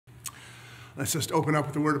Let's just open up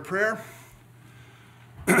with a word of prayer.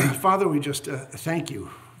 Father, we just thank you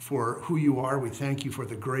for who you are. We thank you for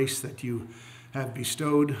the grace that you have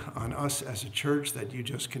bestowed on us as a church, that you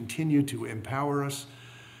just continue to empower us.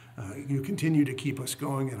 You continue to keep us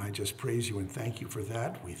going, and I just praise you and thank you for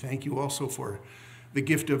that. We thank you also for the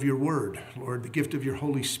gift of your word, Lord, the gift of your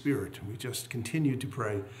Holy Spirit. We just continue to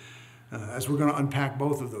pray as we're going to unpack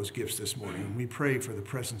both of those gifts this morning. We pray for the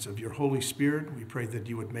presence of your Holy Spirit. We pray that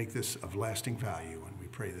you would make this of lasting value, and we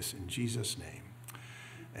pray this in Jesus' name.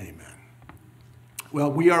 Amen.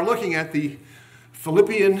 Well, we are looking at the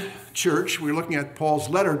Philippian church. We're looking at Paul's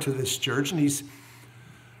letter to this church, and he's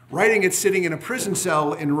writing it sitting in a prison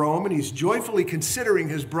cell in Rome, and he's joyfully considering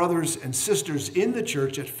his brothers and sisters in the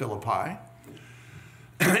church at Philippi.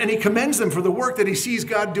 And he commends them for the work that he sees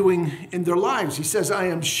God doing in their lives. He says, I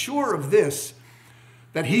am sure of this,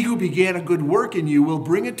 that he who began a good work in you will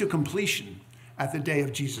bring it to completion at the day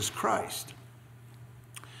of Jesus Christ.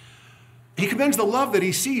 He commends the love that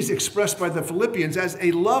he sees expressed by the Philippians as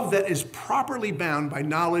a love that is properly bound by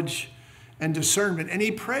knowledge and discernment. And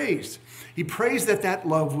he prays that that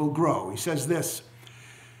love will grow. He says this,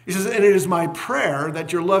 he says, and it is my prayer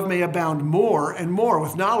that your love may abound more and more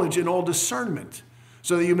with knowledge and all discernment,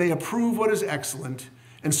 so that you may approve what is excellent,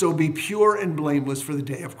 and so be pure and blameless for the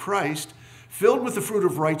day of Christ, filled with the fruit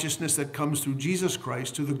of righteousness that comes through Jesus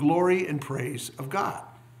Christ to the glory and praise of God.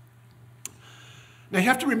 Now you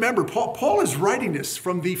have to remember, Paul is writing this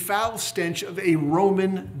from the foul stench of a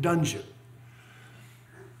Roman dungeon.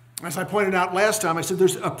 As I pointed out last time, I said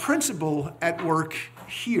there's a principle at work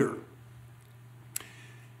here.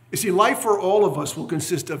 You see, life for all of us will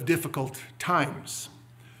consist of difficult times.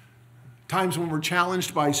 Times when we're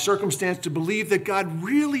challenged by circumstance to believe that God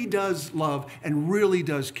really does love and really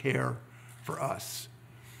does care for us.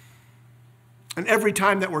 And every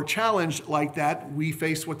time that we're challenged like that, we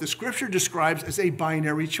face what the scripture describes as a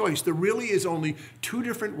binary choice. There really is only two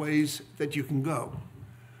different ways that you can go.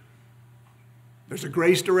 There's a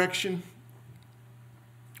grace direction,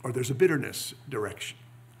 or there's a bitterness direction.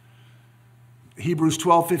 Hebrews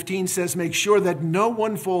 12:15 says, make sure that no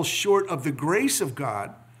one falls short of the grace of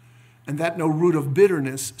God, and that no root of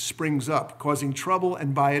bitterness springs up, causing trouble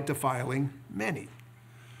and by it defiling many.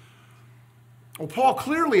 Well, Paul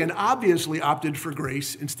clearly and obviously opted for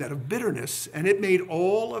grace instead of bitterness, and it made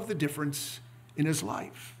all of the difference in his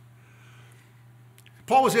life.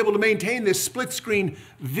 Paul was able to maintain this split-screen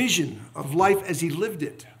vision of life as he lived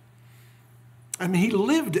it. I mean, he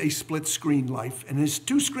lived a split-screen life, and his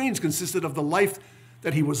two screens consisted of the life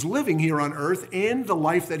that he was living here on earth and the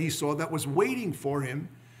life that he saw that was waiting for him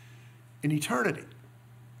in eternity.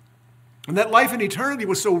 And that life in eternity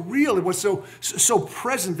was so real, it was so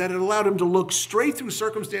present that it allowed him to look straight through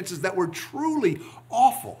circumstances that were truly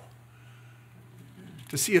awful,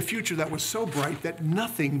 to see a future that was so bright that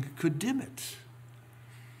nothing could dim it.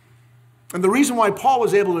 And the reason why Paul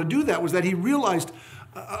was able to do that was that he realized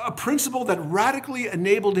a principle that radically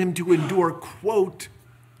enabled him to endure, quote,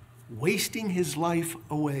 wasting his life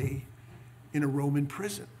away in a Roman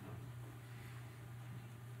prison.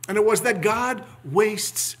 And it was that God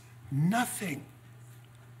wastes nothing.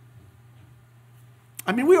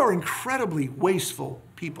 I mean, we are incredibly wasteful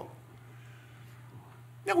people.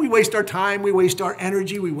 Now, we waste our time, we waste our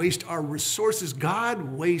energy, we waste our resources. God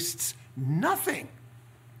wastes nothing.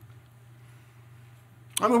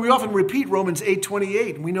 I mean, we often repeat Romans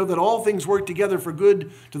 8:28, and we know that all things work together for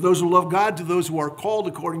good to those who love God, to those who are called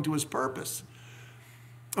according to his purpose.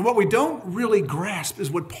 And what we don't really grasp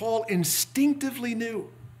is what Paul instinctively knew.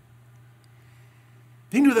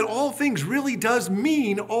 He knew that all things really does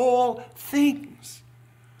mean all things.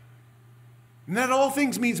 And that all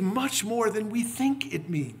things means much more than we think it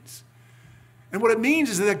means. And what it means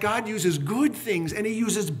is that God uses good things and he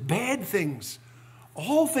uses bad things,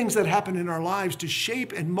 all things that happen in our lives, to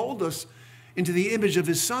shape and mold us into the image of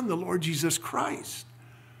his Son, the Lord Jesus Christ.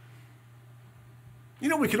 You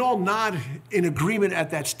know, we can all nod in agreement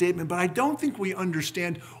at that statement, but I don't think we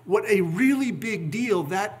understand what a really big deal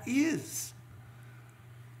that is.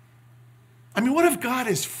 I mean, what if God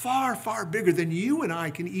is far, far bigger than you and I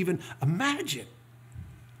can even imagine?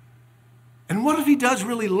 And what if he does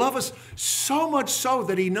really love us so much so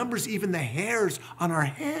that he numbers even the hairs on our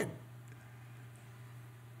head?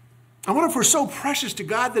 And what if we're so precious to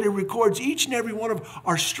God that he records each and every one of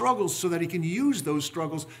our struggles so that he can use those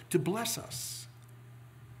struggles to bless us?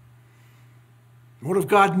 What if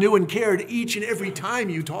God knew and cared each and every time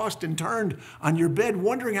you tossed and turned on your bed,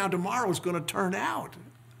 wondering how tomorrow is going to turn out?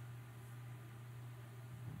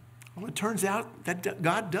 Well, it turns out that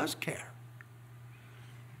God does care.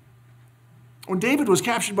 When David was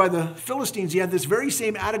captured by the Philistines, he had this very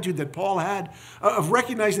same attitude that Paul had of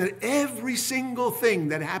recognizing that every single thing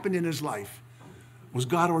that happened in his life was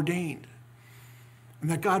God ordained, and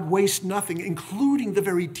that God wastes nothing, including the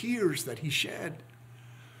very tears that he shed.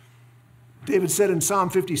 David said in Psalm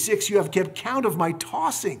 56, "You have kept count of my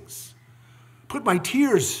tossings. Put my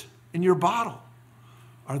tears in your bottle.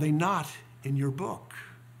 Are they not in your book?"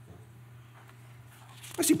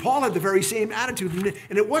 I see, Paul had the very same attitude,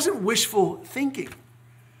 and it wasn't wishful thinking.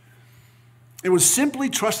 It was simply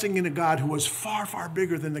trusting in a God who was far, far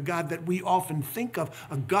bigger than the God that we often think of,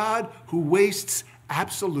 a God who wastes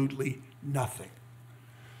absolutely nothing.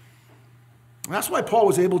 And that's why Paul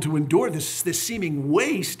was able to endure this seeming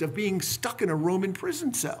waste of being stuck in a Roman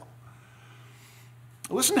prison cell.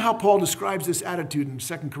 Listen to how Paul describes this attitude in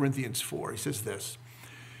 2 Corinthians 4. He says this.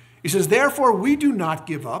 He says, "Therefore we do not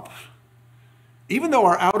give up. Even though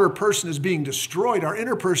our outer person is being destroyed, our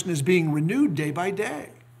inner person is being renewed day by day.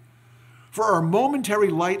 For our momentary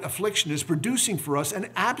light affliction is producing for us an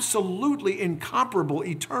absolutely incomparable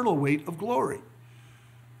eternal weight of glory.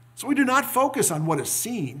 So we do not focus on what is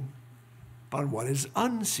seen, but on what is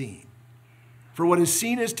unseen. For what is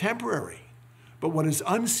seen is temporary, but what is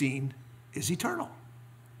unseen is eternal."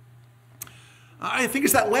 I think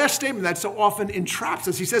it's that last statement that so often entraps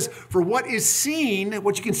us. He says, for what is seen,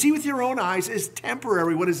 what you can see with your own eyes, is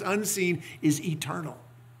temporary. What is unseen is eternal.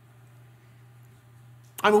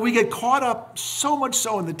 I mean, we get caught up so much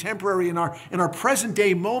so in the temporary, in our present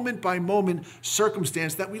day, moment by moment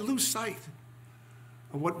circumstance, that we lose sight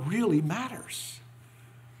of what really matters.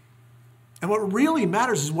 And what really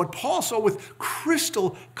matters is what Paul saw with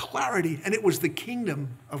crystal clarity, and it was the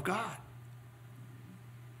kingdom of God.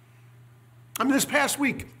 I mean, this past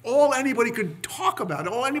week, all anybody could talk about,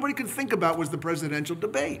 all anybody could think about was the presidential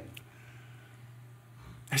debate.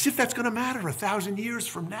 As if that's going to matter 1,000 years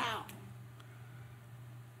from now.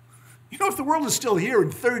 You know, if the world is still here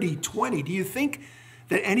in 3020, do you think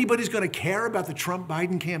that anybody's going to care about the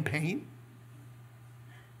Trump-Biden campaign?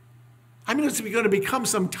 I mean, it's going to become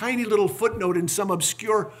some tiny little footnote in some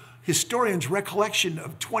obscure historian's recollection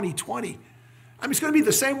of 2020. I mean, it's going to be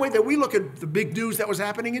the same way that we look at the big news that was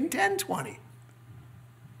happening in 1020.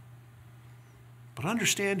 But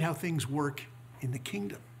understand how things work in the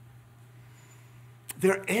kingdom.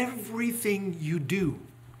 Everything you do,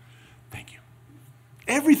 thank you.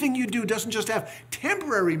 Everything you do doesn't just have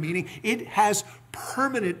temporary meaning, it has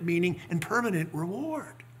permanent meaning and permanent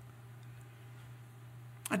reward.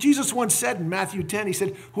 Jesus once said in Matthew 10, he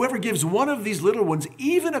said, "Whoever gives one of these little ones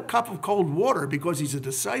even a cup of cold water because he's a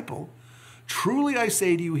disciple, truly I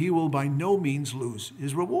say to you, he will by no means lose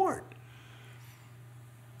his reward."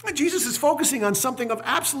 And Jesus is focusing on something of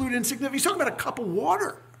absolute insignificance. He's talking about a cup of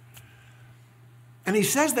water. And he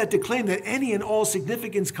says that to claim that any and all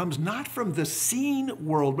significance comes not from the seen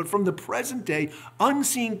world, but from the present day,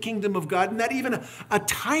 unseen kingdom of God, and that even a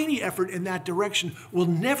tiny effort in that direction will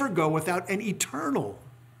never go without an eternal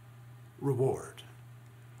reward.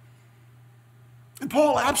 And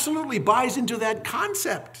Paul absolutely buys into that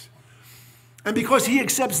concept. And because he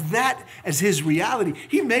accepts that as his reality,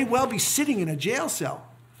 he may well be sitting in a jail cell.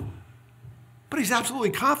 But he's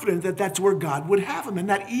absolutely confident that that's where God would have him, and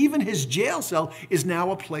that even his jail cell is now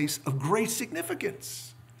a place of great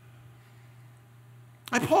significance.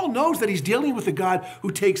 And Paul knows that he's dealing with a God who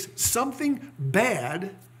takes something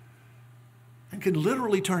bad and can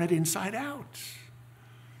literally turn it inside out.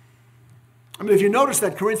 I mean, if you notice,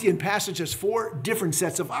 that Corinthian passage has 4 different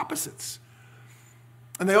sets of opposites.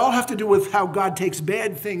 And they all have to do with how God takes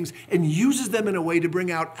bad things and uses them in a way to bring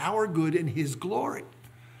out our good and his glory.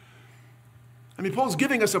 I mean, Paul's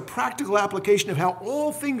giving us a practical application of how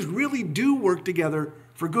all things really do work together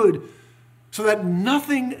for good, so that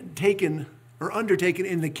nothing taken or undertaken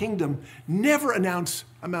in the kingdom never amounts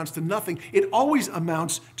to nothing. It always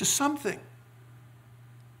amounts to something.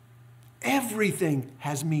 Everything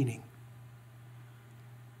has meaning.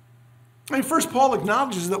 I mean, first, Paul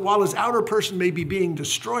acknowledges that while his outer person may be being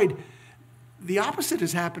destroyed, the opposite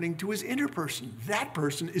is happening to his inner person. That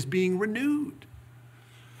person is being renewed.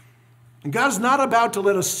 And God's not about to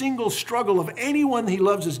let a single struggle of anyone he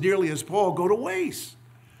loves as dearly as Paul go to waste.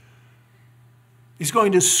 He's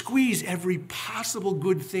going to squeeze every possible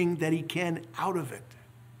good thing that he can out of it.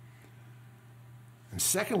 And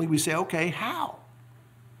secondly, we say, okay, how?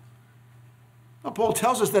 Well, Paul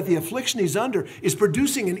tells us that the affliction he's under is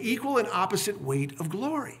producing an equal and opposite weight of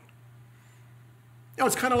glory. You know,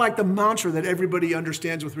 it's kind of like the mantra that everybody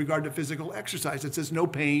understands with regard to physical exercise. It says, no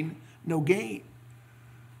pain, no gain.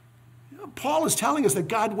 Paul is telling us that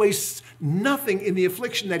God wastes nothing in the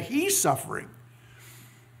affliction that he's suffering,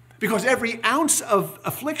 Because every ounce of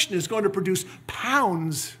affliction is going to produce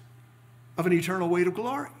pounds of an eternal weight of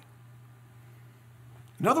glory.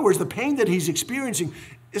 In other words, the pain that he's experiencing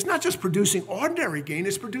is not just producing ordinary gain,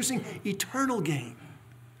 it's producing eternal gain.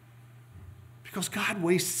 Because God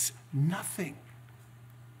wastes nothing.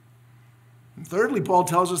 And thirdly, Paul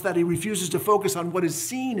tells us that he refuses to focus on what is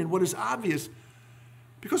seen and what is obvious.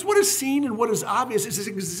 Because what is seen and what is obvious is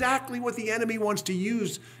exactly what the enemy wants to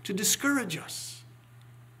use to discourage us.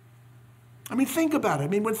 I mean, think about it. I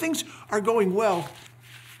mean, when things are going well,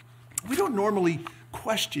 we don't normally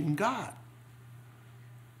question God.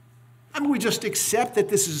 I mean, we just accept that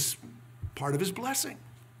this is part of his blessing.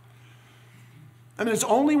 I mean, it's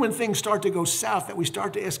only when things start to go south that we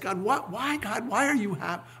start to ask God, why, God? Why are you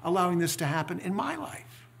allowing this to happen in my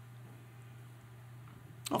life?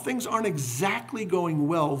 Well, things aren't exactly going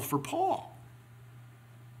well for Paul.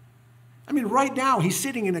 I mean, right now, he's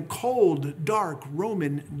sitting in a cold, dark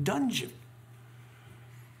Roman dungeon.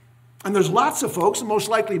 And there's lots of folks, and most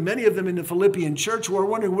likely many of them in the Philippian church, who are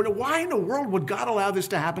wondering, why in the world would God allow this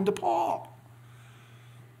to happen to Paul?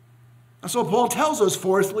 And so Paul tells us,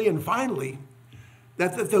 fourthly and finally,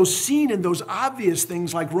 that those seen and those obvious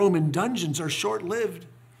things like Roman dungeons are short-lived,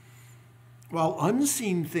 while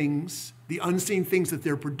unseen things, the unseen things that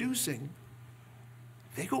they're producing,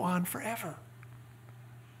 they go on forever.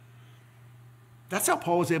 That's how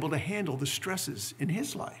Paul was able to handle the stresses in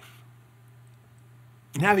his life.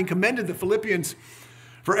 And having commended the Philippians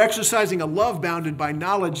for exercising a love bounded by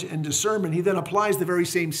knowledge and discernment, he then applies the very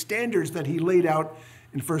same standards that he laid out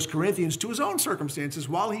in 1 Corinthians to his own circumstances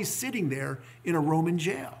while he's sitting there in a Roman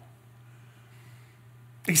jail.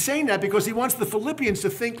 He's saying that because he wants the Philippians to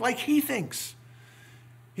think like he thinks.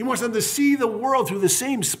 He wants them to see the world through the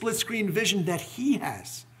same split-screen vision that he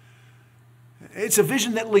has. It's a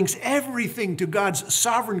vision that links everything to God's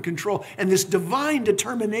sovereign control and this divine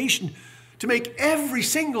determination to make every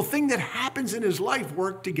single thing that happens in his life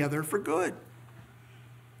work together for good.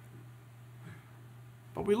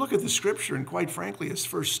 But we look at the scripture, and quite frankly, his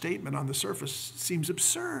first statement on the surface seems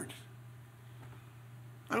absurd.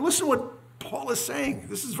 I mean, listen to what Paul is saying.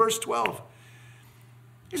 This is verse 12.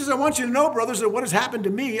 He says, I want you to know, brothers, that what has happened to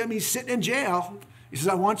me, I mean, he's sitting in jail. He says,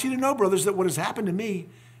 I want you to know, brothers, that what has happened to me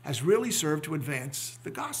has really served to advance the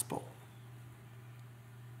gospel.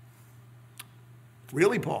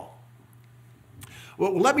 Really, Paul?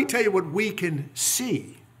 Well, let me tell you what we can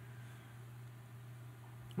see.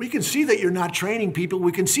 We can see that you're not training people.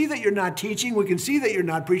 We can see that you're not teaching. We can see that you're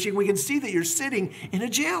not preaching. We can see that you're sitting in a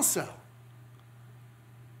jail cell.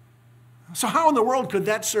 So how in the world could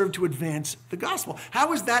that serve to advance the gospel?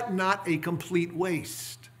 How is that not a complete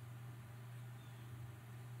waste?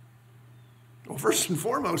 Well, first and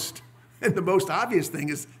foremost, and the most obvious thing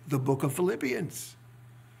is the book of Philippians.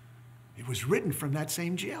 It was written from that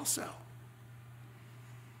same jail cell.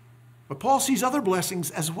 But Paul sees other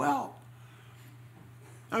blessings as well.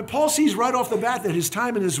 I mean, Paul sees right off the bat that his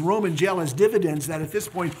time in this Roman jail has dividends that at this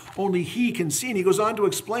point only he can see. And he goes on to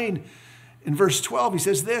explain in verse 12, he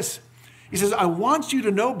says this. He says, I want you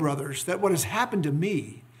to know, brothers, that what has happened to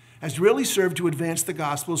me has really served to advance the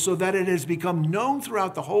gospel so that it has become known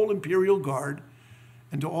throughout the whole imperial guard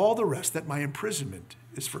and to all the rest that my imprisonment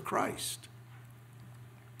is for Christ.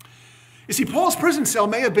 You see, Paul's prison cell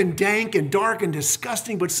may have been dank and dark and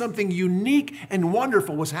disgusting, but something unique and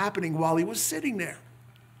wonderful was happening while he was sitting there.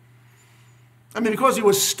 I mean, because he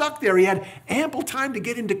was stuck there, he had ample time to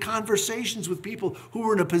get into conversations with people who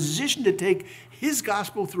were in a position to take his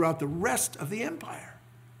gospel throughout the rest of the empire.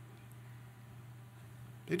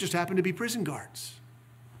 They just happened to be prison guards.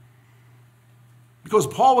 Because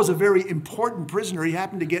Paul was a very important prisoner, he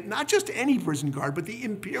happened to get not just any prison guard, but the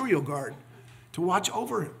imperial guard to watch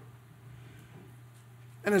over him.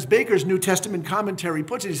 And as Baker's New Testament commentary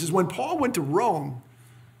puts it, he says, when Paul went to Rome,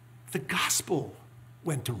 the gospel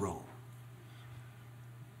went to Rome.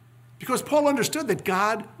 Because Paul understood that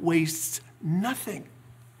God wastes nothing.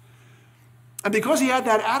 And because he had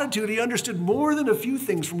that attitude, he understood more than a few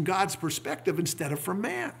things from God's perspective instead of from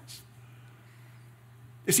man's.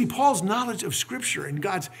 You see, Paul's knowledge of Scripture and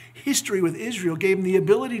God's history with Israel gave him the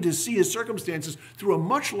ability to see his circumstances through a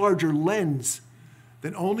much larger lens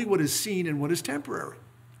than only what is seen and what is temporary.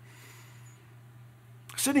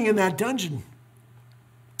 Sitting in that dungeon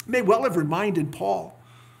may well have reminded Paul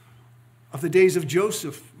of the days of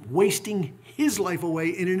Joseph wasting his life away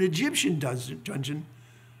in an Egyptian dungeon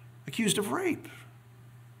accused of rape.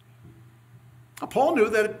 Now, Paul knew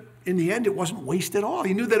that in the end it wasn't waste at all.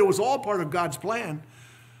 He knew that it was all part of God's plan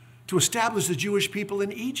to establish the Jewish people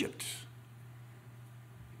in Egypt.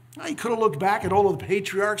 He could have looked back at all of the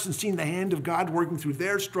patriarchs and seen the hand of God working through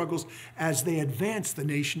their struggles as they advanced the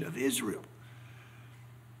nation of Israel.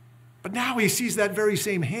 But now he sees that very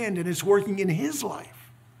same hand and it's working in his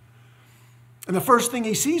life. And the first thing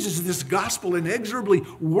he sees is this gospel inexorably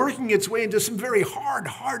working its way into some very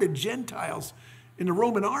hard-hearted Gentiles in the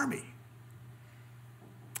Roman army.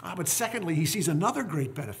 But secondly, he sees another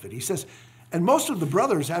great benefit. He says, and most of the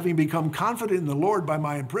brothers, having become confident in the Lord by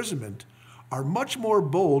my imprisonment, are much more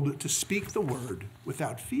bold to speak the word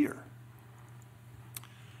without fear.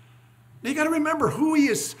 Now you got to remember who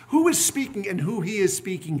is speaking and who he is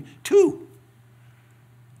speaking to.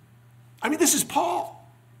 I mean, this is Paul.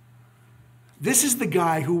 This is the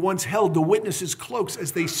guy who once held the witnesses' cloaks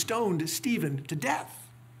as they stoned Stephen to death.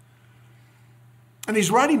 And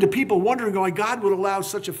he's writing to people wondering why God would allow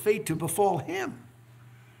such a fate to befall him.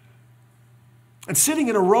 And sitting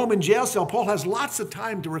in a Roman jail cell, Paul has lots of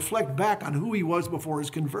time to reflect back on who he was before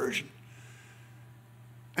his conversion.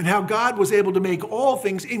 And how God was able to make all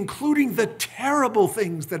things, including the terrible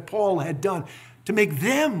things that Paul had done, to make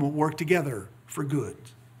them work together for good.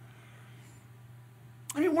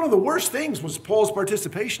 I mean, one of the worst things was Paul's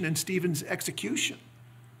participation in Stephen's execution.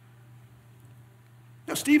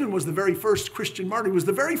 Now, Stephen was the very first Christian martyr. He was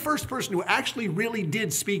the very first person who actually really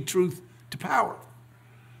did speak truth to power.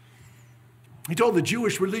 He told the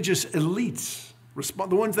Jewish religious elites,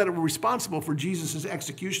 the ones that were responsible for Jesus'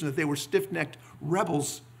 execution, that they were stiff-necked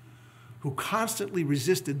rebels who constantly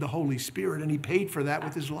resisted the Holy Spirit, and he paid for that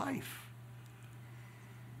with his life.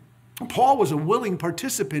 Paul was a willing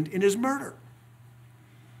participant in his murder.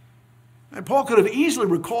 And Paul could have easily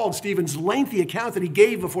recalled Stephen's lengthy account that he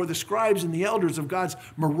gave before the scribes and the elders of God's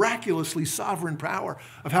miraculously sovereign power,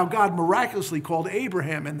 of how God miraculously called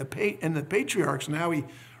Abraham and the patriarchs, and how he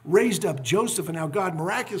raised up Joseph, and how God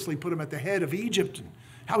miraculously put him at the head of Egypt, and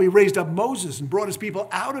how he raised up Moses and brought his people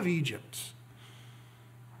out of Egypt.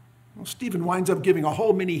 Well, Stephen winds up giving a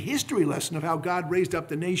whole mini history lesson of how God raised up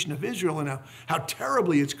the nation of Israel and how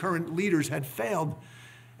terribly its current leaders had failed.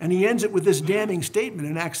 And he ends it with this damning statement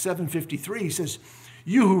in Acts 7:53. He says,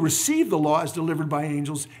 you who received the law as delivered by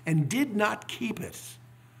angels and did not keep it.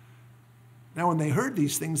 Now, when they heard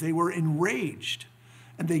these things, they were enraged,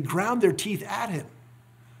 and they ground their teeth at him.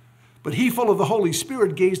 But he, full of the Holy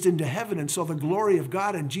Spirit, gazed into heaven and saw the glory of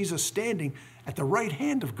God and Jesus standing at the right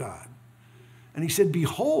hand of God. And he said,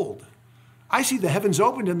 behold, I see the heavens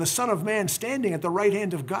opened and the Son of Man standing at the right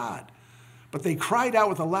hand of God. But they cried out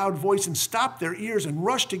with a loud voice and stopped their ears and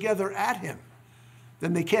rushed together at him.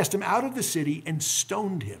 Then they cast him out of the city and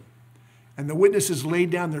stoned him. And the witnesses laid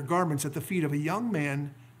down their garments at the feet of a young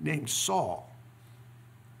man named Saul.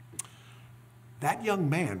 That young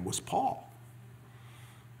man was Paul,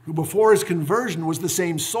 who before his conversion was the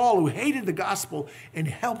same Saul who hated the gospel and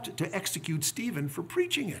helped to execute Stephen for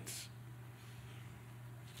preaching it.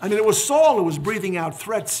 I mean, it was Saul who was breathing out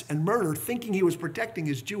threats and murder, thinking he was protecting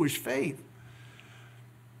his Jewish faith.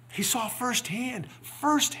 He saw firsthand,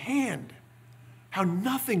 how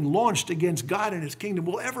nothing launched against God and his kingdom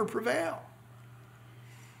will ever prevail.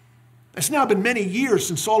 It's now been many years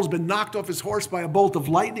since Saul has been knocked off his horse by a bolt of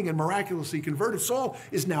lightning and miraculously converted. Saul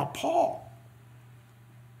is now Paul.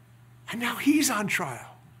 And now he's on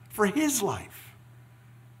trial for his life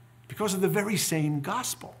because of the very same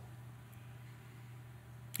gospel.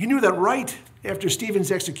 He knew that right after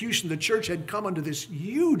Stephen's execution, the church had come under this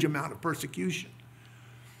huge amount of persecution.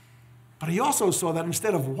 But he also saw that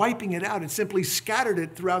instead of wiping it out, it simply scattered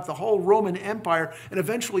it throughout the whole Roman Empire and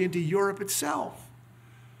eventually into Europe itself.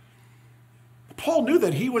 Paul knew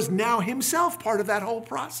that he was now himself part of that whole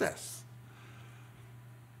process.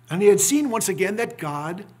 And he had seen once again that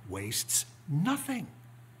God wastes nothing.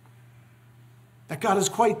 That God is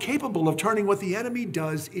quite capable of turning what the enemy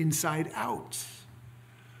does inside out.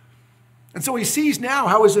 And so he sees now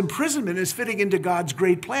how his imprisonment is fitting into God's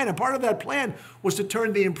great plan. And part of that plan was to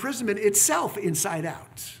turn the imprisonment itself inside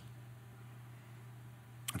out.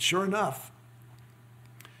 And sure enough,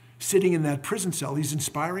 sitting in that prison cell, he's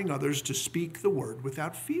inspiring others to speak the word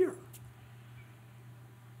without fear.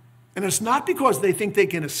 And it's not because they think they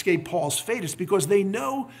can escape Paul's fate. It's because they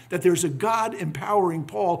know that there's a God empowering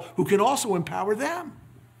Paul who can also empower them.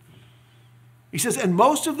 He says, and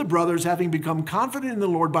most of the brothers, having become confident in the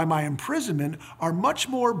Lord by my imprisonment, are much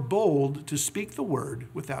more bold to speak the word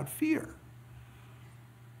without fear.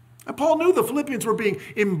 And Paul knew the Philippians were being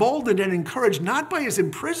emboldened and encouraged not by his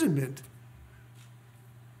imprisonment,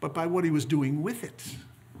 but by what he was doing with it.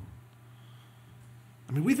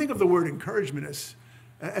 I mean, we think of the word encouragement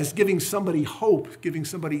as giving somebody hope, giving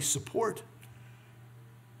somebody support.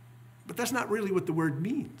 But that's not really what the word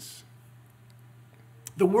means.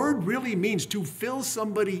 The word really means to fill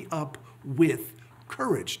somebody up with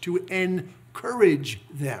courage, to encourage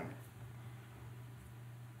them.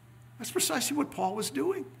 That's precisely what Paul was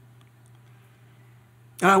doing.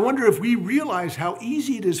 And I wonder if we realize how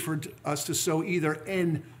easy it is for us to sow either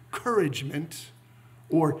encouragement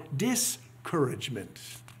or discouragement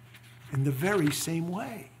in the very same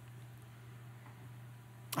way.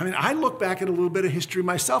 I mean, I look back at a little bit of history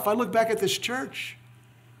myself. I look back at this church,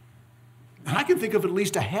 and I can think of at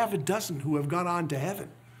least a half a dozen who have gone on to heaven,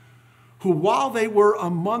 who, while they were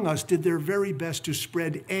among us, did their very best to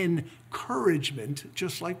spread encouragement,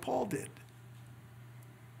 just like Paul did.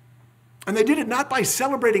 And they did it not by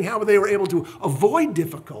celebrating how they were able to avoid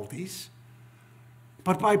difficulties,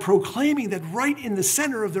 but by proclaiming that right in the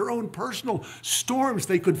center of their own personal storms,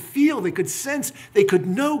 they could feel, they could sense, they could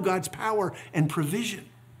know God's power and provision.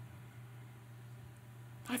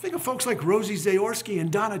 I think of folks like Rosie Zaorski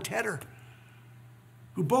and Donna Tedder,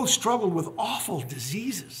 who both struggled with awful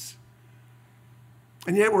diseases,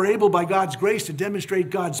 and yet were able, by God's grace, to demonstrate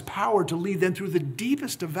God's power to lead them through the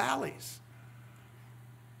deepest of valleys.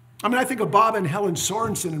 I mean, I think of Bob and Helen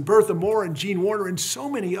Sorensen and Bertha Moore and Jean Warner and so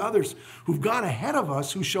many others who've gone ahead of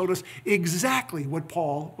us who showed us exactly what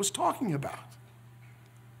Paul was talking about.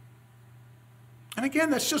 And again,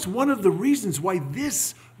 that's just one of the reasons why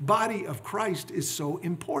this body of Christ is so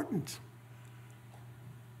important.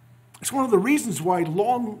 It's one of the reasons why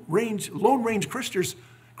Lone Range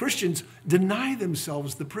Christians deny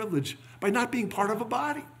themselves the privilege by not being part of a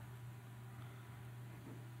body.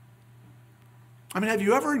 I mean, have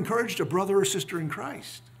you ever encouraged a brother or sister in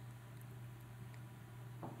Christ?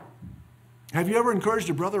 Have you ever encouraged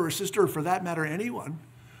a brother or sister, or for that matter, anyone,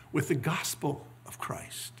 with the gospel of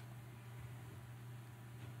Christ?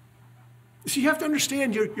 So you have to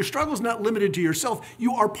understand your struggle is not limited to yourself.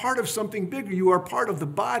 You are part of something bigger. You are part of the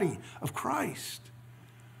body of Christ.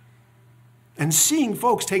 And seeing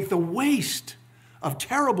folks take the waste of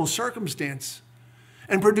terrible circumstance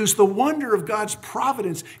and produce the wonder of God's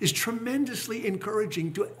providence is tremendously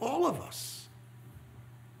encouraging to all of us.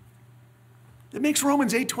 It makes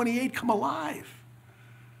Romans 8:28 come alive.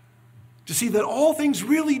 To see that all things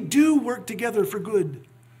really do work together for good,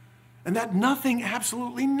 and that nothing,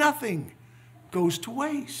 absolutely nothing, goes to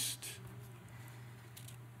waste.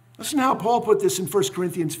 Listen to how Paul put this in 1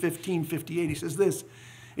 Corinthians 15:58. He says this.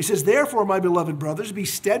 He says, "Therefore, my beloved brothers, be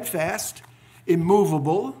steadfast,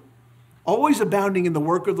 immovable, always abounding in the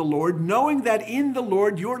work of the Lord, knowing that in the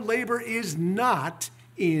Lord your labor is not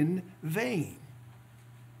in vain."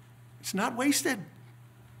 It's not wasted.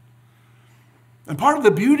 And part of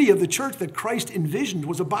the beauty of the church that Christ envisioned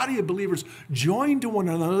was a body of believers joined to one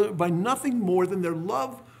another by nothing more than their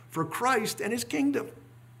love for Christ and his kingdom.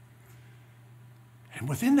 And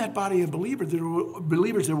within that body of believers,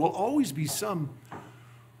 there will always be some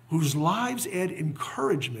whose lives add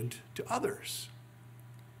encouragement to others.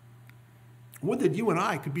 Would that you and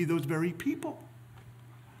I could be those very people.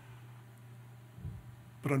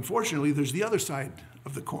 But unfortunately, there's the other side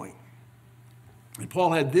of the coin. And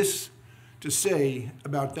Paul had this to say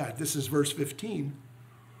about that. This is verse 15.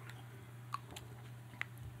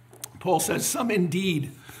 Paul says, "Some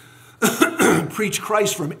indeed preach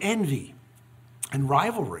Christ from envy and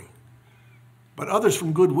rivalry, but others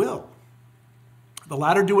from goodwill. The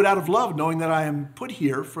latter do it out of love, knowing that I am put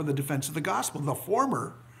here for the defense of the gospel. The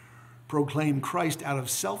former proclaim Christ out of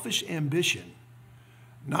selfish ambition,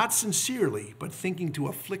 not sincerely, but thinking to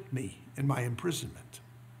afflict me in my imprisonment."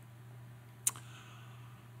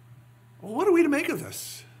 Well, what are we to make of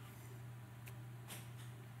this?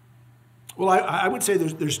 Well, I would say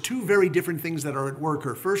there's two very different things that are at work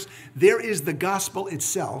here. First, there is the gospel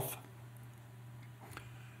itself.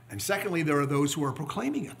 And secondly, there are those who are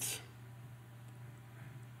proclaiming it.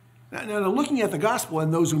 Now, looking at the gospel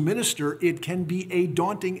and those who minister, it can be a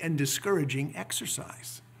daunting and discouraging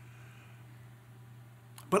exercise.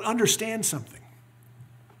 But understand something.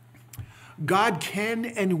 God can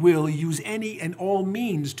and will use any and all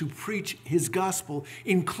means to preach his gospel,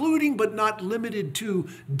 including but not limited to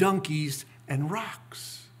donkeys and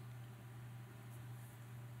rocks.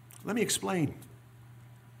 Let me explain.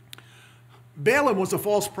 Balaam was a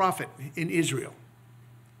false prophet in Israel.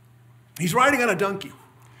 He's riding on a donkey.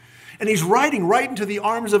 And he's riding right into the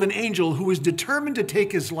arms of an angel who is determined to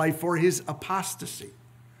take his life for his apostasy.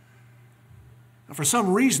 Now, for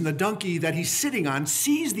some reason, the donkey that he's sitting on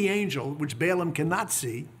sees the angel, which Balaam cannot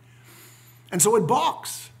see, and so it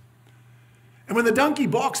balks. And when the donkey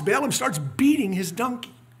balks, Balaam starts beating his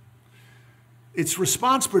donkey. Its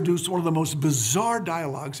response produced one of the most bizarre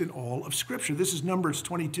dialogues in all of Scripture. This is Numbers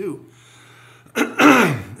 22.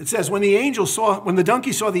 It says, when the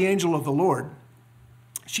donkey saw the angel of the Lord,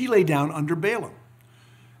 she lay down under Balaam.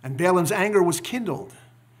 And Balaam's anger was kindled,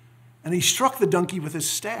 and he struck the donkey with his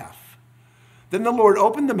staff. Then the Lord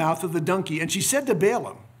opened the mouth of the donkey, and she said to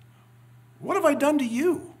Balaam, "What have I done to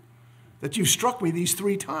you, that you've struck me these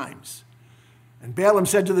 3 times?" And Balaam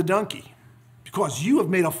said to the donkey, "Because you have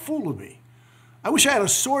made a fool of me. I wish I had a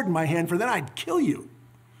sword in my hand, for then I'd kill you."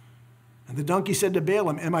 And the donkey said to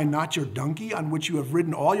Balaam, "Am I not your donkey on which you have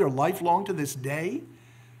ridden all your life long to this day?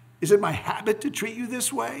 Is it my habit to treat you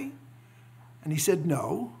this way?" And he said,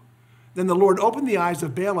 "No." Then the Lord opened the eyes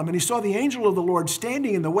of Balaam, and he saw the angel of the Lord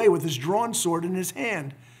standing in the way with his drawn sword in his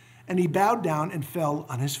hand. And he bowed down and fell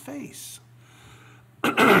on his face.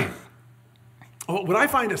 What I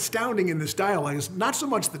find astounding in this dialogue is not so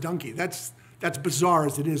much the donkey. That's bizarre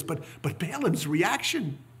as it is, but Balaam's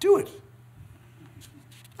reaction to it.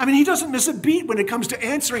 I mean, he doesn't miss a beat when it comes to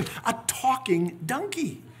answering a talking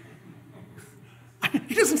donkey.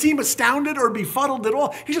 He doesn't seem astounded or befuddled at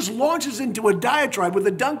all. He just launches into a diatribe with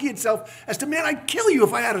the donkey itself as to, "Man, I'd kill you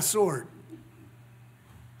if I had a sword."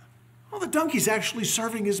 Well, the donkey's actually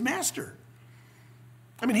serving his master.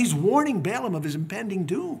 I mean, he's warning Balaam of his impending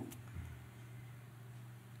doom.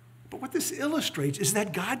 But what this illustrates is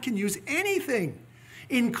that God can use anything,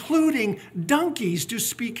 including donkeys, to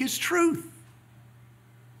speak his truth.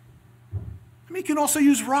 I mean, he can also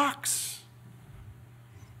use rocks.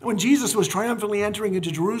 When Jesus was triumphantly entering into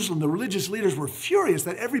Jerusalem, the religious leaders were furious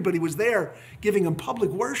that everybody was there giving him public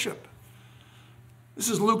worship. This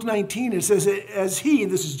is Luke 19. It says, this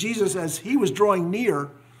is Jesus, as he was drawing near,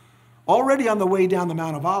 already on the way down the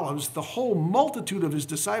Mount of Olives, the whole multitude of his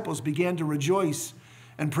disciples began to rejoice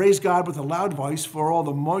and praise God with a loud voice for all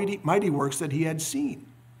the mighty works that they had seen,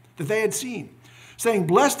 saying,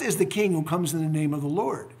 "Blessed is the King who comes in the name of the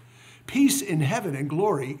Lord. Peace in heaven and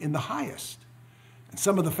glory in the highest." And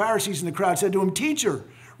some of the Pharisees in the crowd said to him, "Teacher,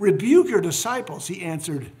 rebuke your disciples." He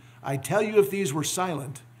answered, "I tell you, if these were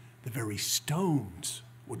silent, the very stones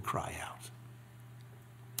would cry out."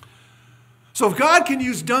 So if God can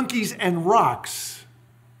use donkeys and rocks,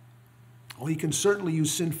 well, he can certainly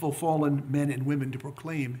use sinful, fallen men and women to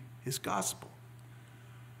proclaim his gospel.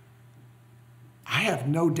 I have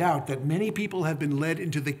no doubt that many people have been led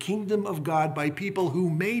into the kingdom of God by people who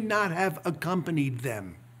may not have accompanied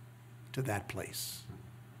them to that place.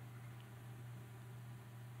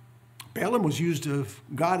 Balaam was used of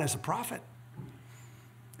God as a prophet.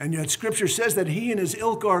 And yet Scripture says that he and his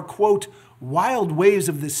ilk are, quote, "wild waves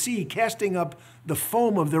of the sea, casting up the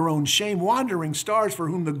foam of their own shame, wandering stars for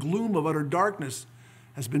whom the gloom of utter darkness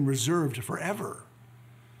has been reserved forever."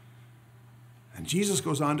 And Jesus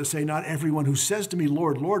goes on to say, "Not everyone who says to me,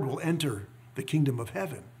 'Lord, Lord,' will enter the kingdom of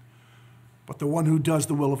heaven, but the one who does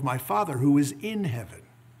the will of my Father who is in heaven.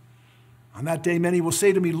 On that day, many will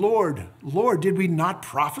say to me, 'Lord, Lord, did we not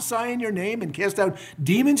prophesy in your name and cast out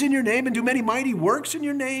demons in your name and do many mighty works in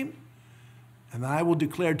your name?' And I will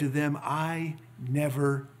declare to them, 'I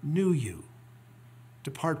never knew you.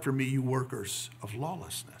 Depart from me, you workers of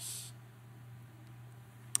lawlessness.'"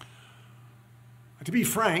 To be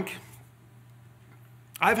frank,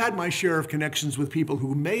 I've had my share of connections with people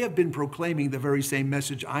who may have been proclaiming the very same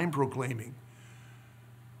message I'm proclaiming,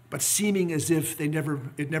 but seeming as if it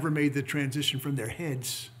never made the transition from their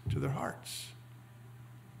heads to their hearts.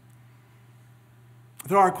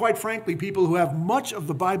 There are, quite frankly, people who have much of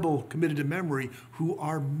the Bible committed to memory who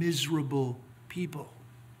are miserable people.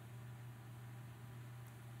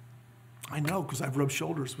 I know, because I've rubbed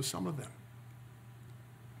shoulders with some of them.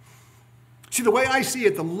 See, the way I see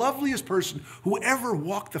it, the loveliest person who ever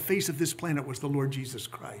walked the face of this planet was the Lord Jesus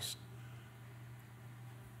Christ.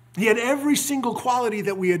 He had every single quality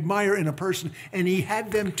that we admire in a person, and he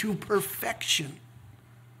had them to perfection.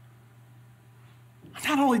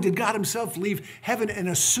 Not only did God himself leave heaven and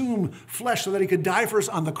assume flesh so that he could die for us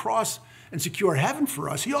on the cross and secure heaven for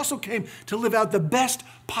us, he also came to live out the best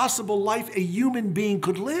possible life a human being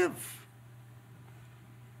could live.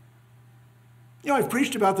 You know, I've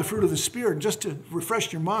preached about the fruit of the Spirit, and just to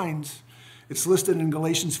refresh your minds, it's listed in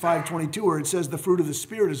Galatians 5:22, where it says the fruit of the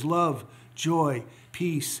Spirit is love, joy,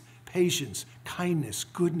 peace, patience, kindness,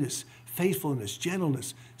 goodness, faithfulness,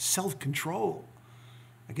 gentleness, self-control.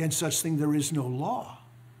 Against such thing there is no law.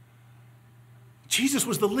 Jesus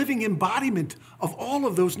was the living embodiment of all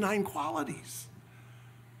of those 9 qualities.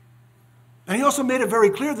 And he also made it very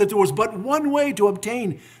clear that there was but one way to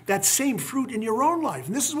obtain that same fruit in your own life.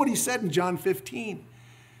 And this is what he said in John 15.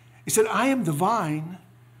 He said, "I am the vine,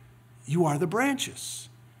 you are the branches.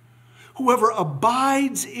 Whoever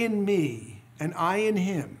abides in me and I in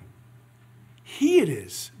him, he it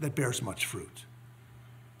is that bears much fruit.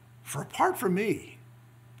 For apart from me,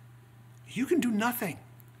 you can do nothing."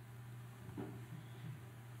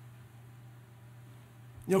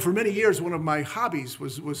 You know, for many years, one of my hobbies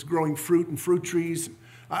was growing fruit and fruit trees.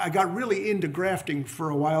 I got really into grafting for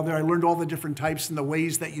a while there. I learned all the different types and the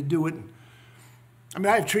ways that you do it. I mean,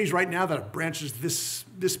 I have trees right now that have branches this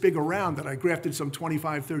big around that I grafted some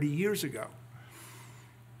 25, 30 years ago.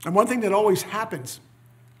 And one thing that always happens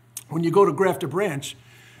when you go to graft a branch,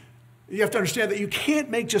 you have to understand that you can't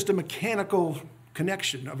make just a mechanical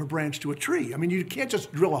connection of a branch to a tree. I mean, you can't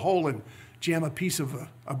just drill a hole and jam a piece of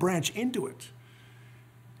a branch into it.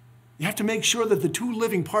 You have to make sure that the two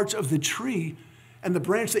living parts of the tree and the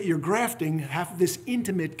branch that you're grafting have this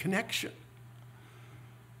intimate connection.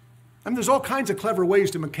 I mean, there's all kinds of clever ways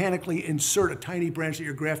to mechanically insert a tiny branch that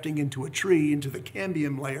you're grafting into a tree, into the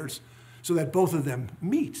cambium layers, so that both of them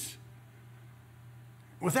meet.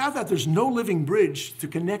 Without that, there's no living bridge to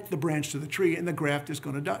connect the branch to the tree, and the graft is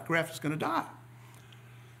going to die.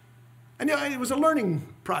 And you know, it was a learning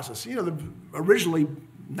process. You know, originally,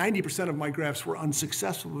 90% of my grafts were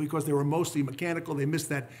unsuccessful because they were mostly mechanical. They missed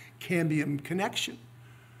that cambium connection.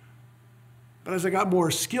 But as I got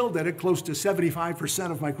more skilled at it, close to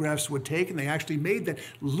 75% of my grafts would take, and they actually made that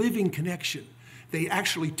living connection. They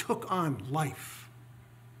actually took on life.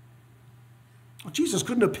 Well, Jesus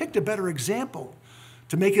couldn't have picked a better example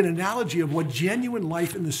to make an analogy of what genuine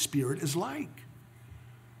life in the Spirit is like.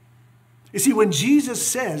 You see, when Jesus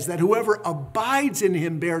says that whoever abides in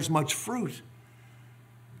him bears much fruit,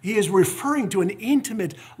 he is referring to an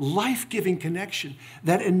intimate, life-giving connection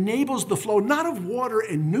that enables the flow not of water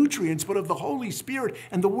and nutrients, but of the Holy Spirit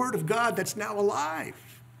and the Word of God that's now alive.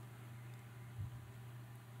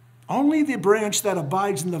 Only the branch that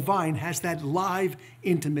abides in the vine has that live,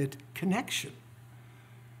 intimate connection.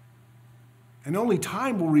 And only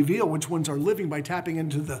time will reveal which ones are living by tapping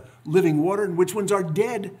into the living water and which ones are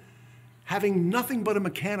dead, having nothing but a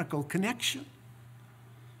mechanical connection.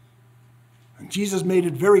 And Jesus made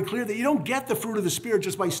it very clear that you don't get the fruit of the Spirit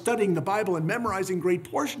just by studying the Bible and memorizing great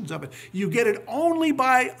portions of it. You get it only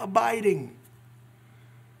by abiding,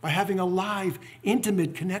 by having a live,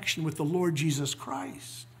 intimate connection with the Lord Jesus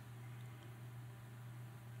Christ.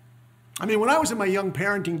 I mean, when I was in my young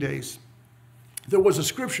parenting days, there was a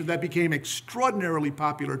scripture that became extraordinarily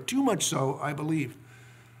popular, too much so, I believe.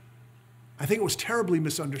 I think it was terribly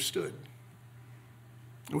misunderstood.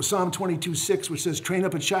 It was Psalm 22:6, which says, "Train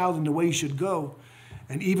up a child in the way he should go,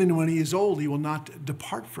 and even when he is old, he will not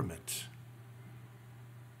depart from it."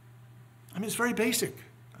 I mean, it's very basic.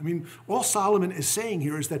 I mean, all Solomon is saying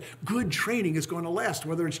here is that good training is going to last,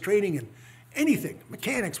 whether it's training in anything,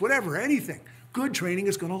 mechanics, whatever, anything. Good training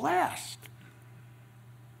is going to last.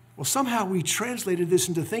 Well, somehow we translated this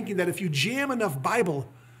into thinking that if you jam enough Bible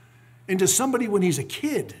into somebody when he's a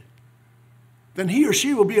kid, then he or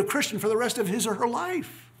she will be a Christian for the rest of his or her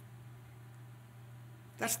life.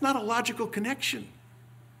 That's not a logical connection.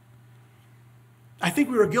 I think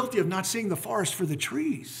we were guilty of not seeing the forest for the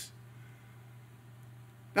trees.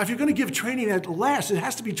 Now, if you're going to give training that lasts, it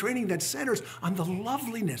has to be training that centers on the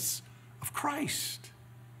loveliness of Christ.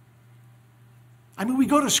 I mean, we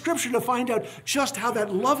go to Scripture to find out just how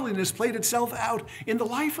that loveliness played itself out in the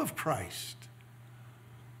life of Christ.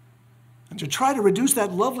 And to try to reduce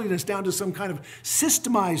that loveliness down to some kind of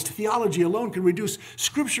systemized theology alone can reduce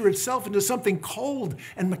Scripture itself into something cold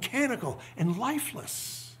and mechanical and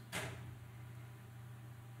lifeless.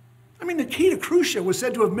 I mean, Nikita Khrushchev was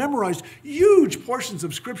said to have memorized huge portions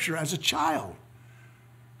of Scripture as a child.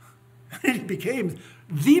 And he became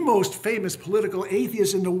the most famous political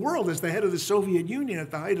atheist in the world as the head of the Soviet Union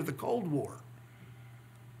at the height of the Cold War.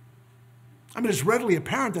 I mean, it's readily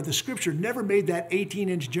apparent that the Scripture never made that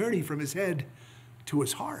 18-inch journey from his head to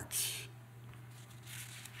his heart.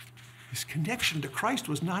 His connection to Christ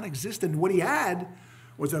was non-existent. What he had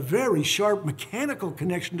was a very sharp mechanical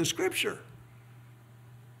connection to Scripture.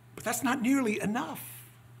 But that's not nearly enough.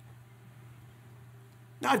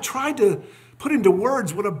 Now, I've tried to put into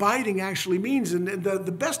words what abiding actually means, and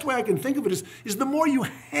the best way I can think of it is the more you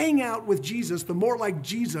hang out with Jesus, the more like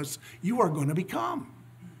Jesus you are going to become.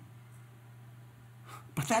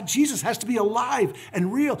 But that Jesus has to be alive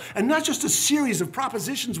and real, and not just a series of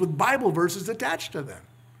propositions with Bible verses attached to them.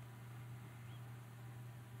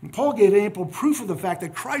 And Paul gave ample proof of the fact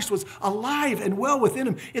that Christ was alive and well within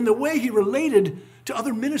him in the way he related to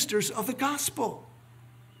other ministers of the gospel.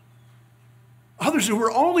 Others who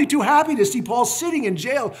were only too happy to see Paul sitting in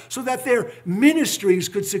jail so that their ministries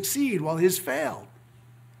could succeed while his failed.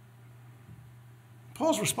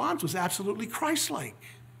 Paul's response was absolutely Christ-like.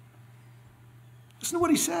 Listen to what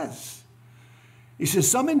he says. He says,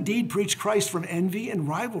 "Some indeed preach Christ from envy and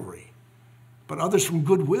rivalry, but others from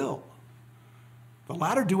goodwill. The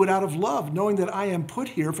latter do it out of love, knowing that I am put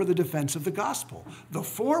here for the defense of the gospel. The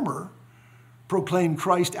former proclaim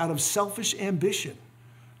Christ out of selfish ambition,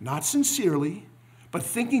 not sincerely, but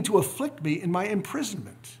thinking to afflict me in my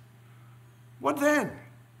imprisonment. What then?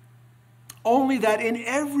 Only that in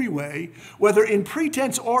every way, whether in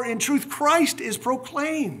pretense or in truth, Christ is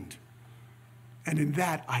proclaimed. And in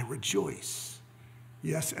that I rejoice.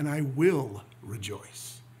 Yes, and I will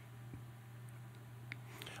rejoice.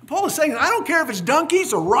 Paul is saying, I don't care if it's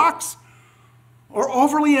donkeys or rocks or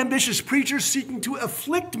overly ambitious preachers seeking to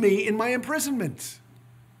afflict me in my imprisonment.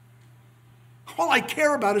 All I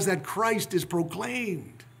care about is that Christ is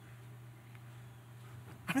proclaimed.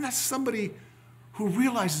 I mean, that's somebody who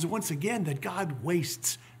realizes once again that God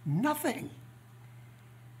wastes nothing.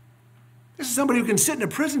 This is somebody who can sit in a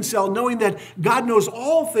prison cell knowing that God knows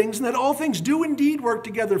all things and that all things do indeed work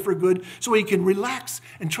together for good, so he can relax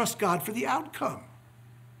and trust God for the outcome.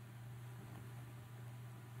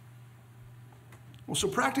 Well, so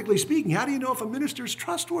practically speaking, how do you know if a minister is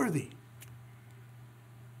trustworthy?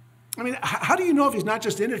 I mean, how do you know if he's not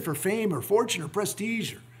just in it for fame or fortune or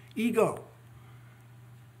prestige or ego?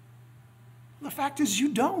 The fact is, you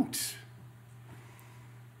don't.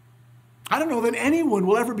 I don't know that anyone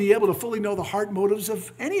will ever be able to fully know the heart motives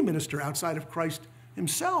of any minister outside of Christ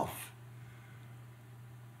himself.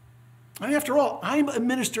 I mean, after all, I'm a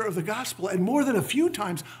minister of the gospel, and more than a few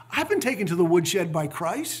times, I've been taken to the woodshed by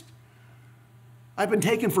Christ. I've been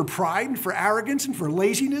taken for pride and for arrogance and for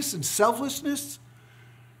laziness and selflessness,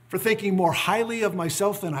 for thinking more highly of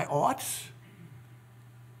myself than I ought.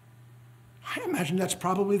 I imagine that's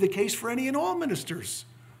probably the case for any and all ministers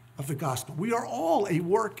of the gospel. We are all a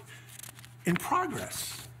work in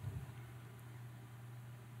progress.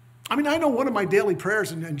 I mean, I know one of my daily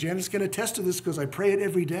prayers, and Janet's can attest to this because I pray it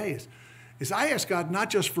every day, is I ask God not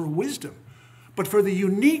just for wisdom, but for the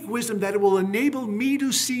unique wisdom that it will enable me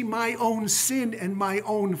to see my own sin and my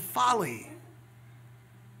own folly.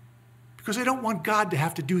 Because I don't want God to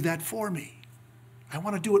have to do that for me. I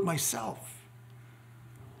want to do it myself.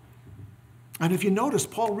 And if you notice,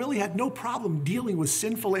 Paul really had no problem dealing with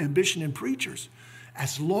sinful ambition in preachers,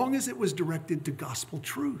 as long as it was directed to gospel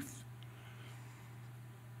truth.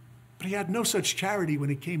 But he had no such charity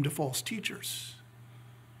when it came to false teachers.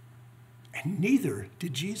 And neither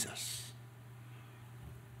did Jesus.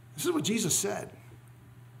 This is what Jesus said.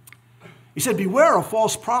 He said, beware of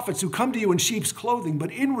false prophets who come to you in sheep's clothing,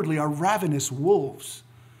 but inwardly are ravenous wolves.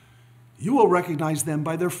 You will recognize them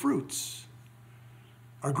by their fruits.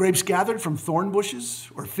 Are grapes gathered from thorn bushes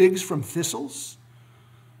or figs from thistles?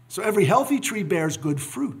 So every healthy tree bears good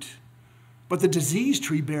fruit, but the diseased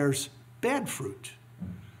tree bears bad fruit.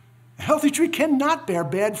 A healthy tree cannot bear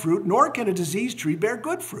bad fruit, nor can a diseased tree bear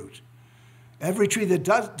good fruit. Every tree that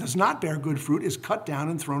does not bear good fruit is cut down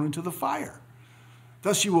and thrown into the fire.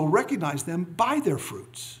 Thus you will recognize them by their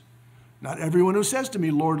fruits. Not everyone who says to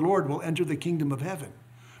me, Lord, Lord, will enter the kingdom of heaven,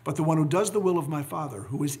 but the one who does the will of my Father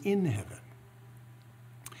who is in heaven.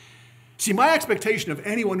 See, my expectation of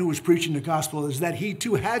anyone who is preaching the gospel is that he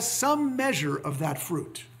too has some measure of that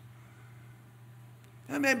fruit.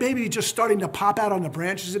 And maybe just starting to pop out on the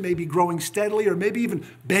branches, it may be growing steadily, or maybe even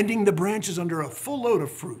bending the branches under a full load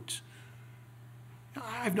of fruit.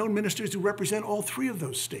 I've known ministers who represent all three of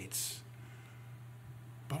those states.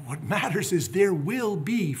 But what matters is there will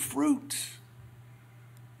be fruit.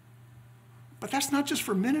 But that's not just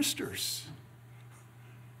for ministers.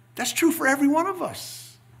 That's true for every one of us.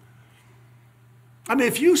 I mean,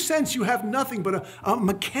 if you sense you have nothing but a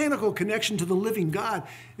mechanical connection to the living God,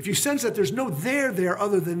 if you sense that there's no there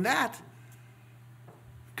other than that,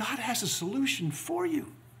 God has a solution for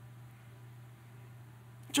you.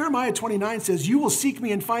 Jeremiah 29 says, you will seek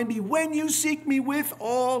me and find me when you seek me with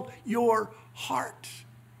all your heart.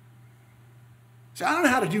 So I don't know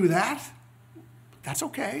how to do that. That's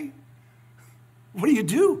okay. What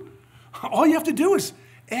do? All you have to do is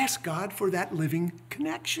ask God for that living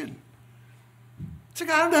connection. It's like,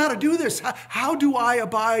 I don't know how to do this. How do I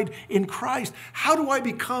abide in Christ? How do I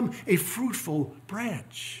become a fruitful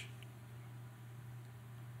branch?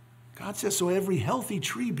 God says, so every healthy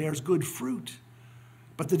tree bears good fruit,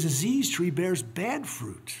 but the diseased tree bears bad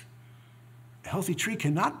fruit. A healthy tree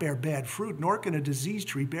cannot bear bad fruit, nor can a diseased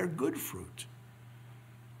tree bear good fruit.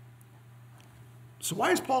 So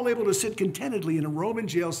why is Paul able to sit contentedly in a Roman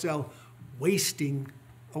jail cell wasting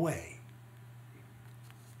away?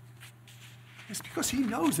 It's because he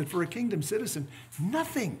knows that for a kingdom citizen,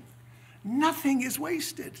 nothing is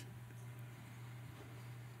wasted.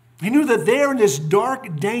 He knew that there in this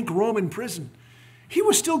dark, dank Roman prison, he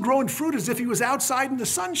was still growing fruit as if he was outside in the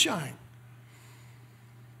sunshine.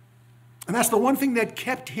 And that's the one thing that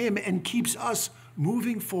kept him and keeps us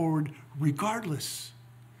moving forward regardless.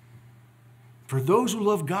 For those who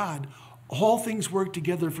love God, all things work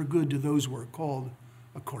together for good to those who are called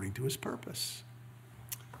according to his purpose.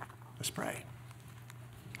 Let's pray.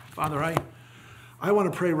 Father, I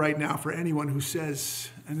want to pray right now for anyone who says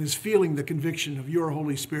and is feeling the conviction of your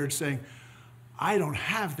Holy Spirit saying, I don't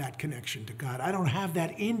have that connection to God. I don't have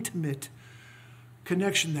that intimate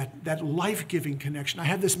connection, that life-giving connection. I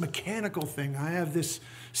have this mechanical thing. I have this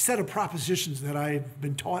set of propositions that I've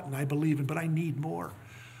been taught and I believe in, but I need more.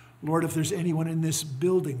 Lord, if there's anyone in this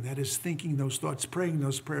building that is thinking those thoughts, praying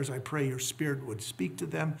those prayers, I pray your Spirit would speak to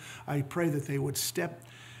them. I pray that they would step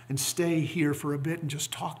and stay here for a bit and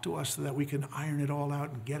just talk to us so that we can iron it all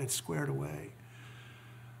out and get it squared away.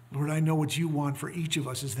 Lord, I know what you want for each of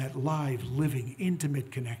us is that live, living,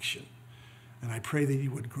 intimate connection. And I pray that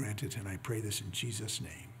you would grant it, and I pray this in Jesus'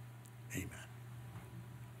 name. Amen.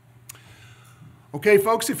 Okay,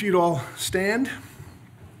 folks, if you'd all stand.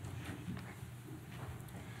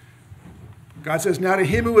 God says, now to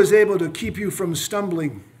him who is able to keep you from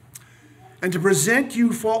stumbling and to present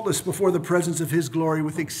you faultless before the presence of his glory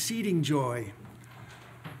with exceeding joy.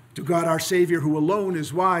 To God our Savior, who alone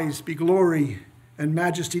is wise, be glory and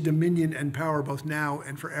majesty, dominion and power, both now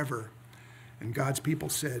and forever. And God's people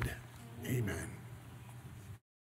said, amen.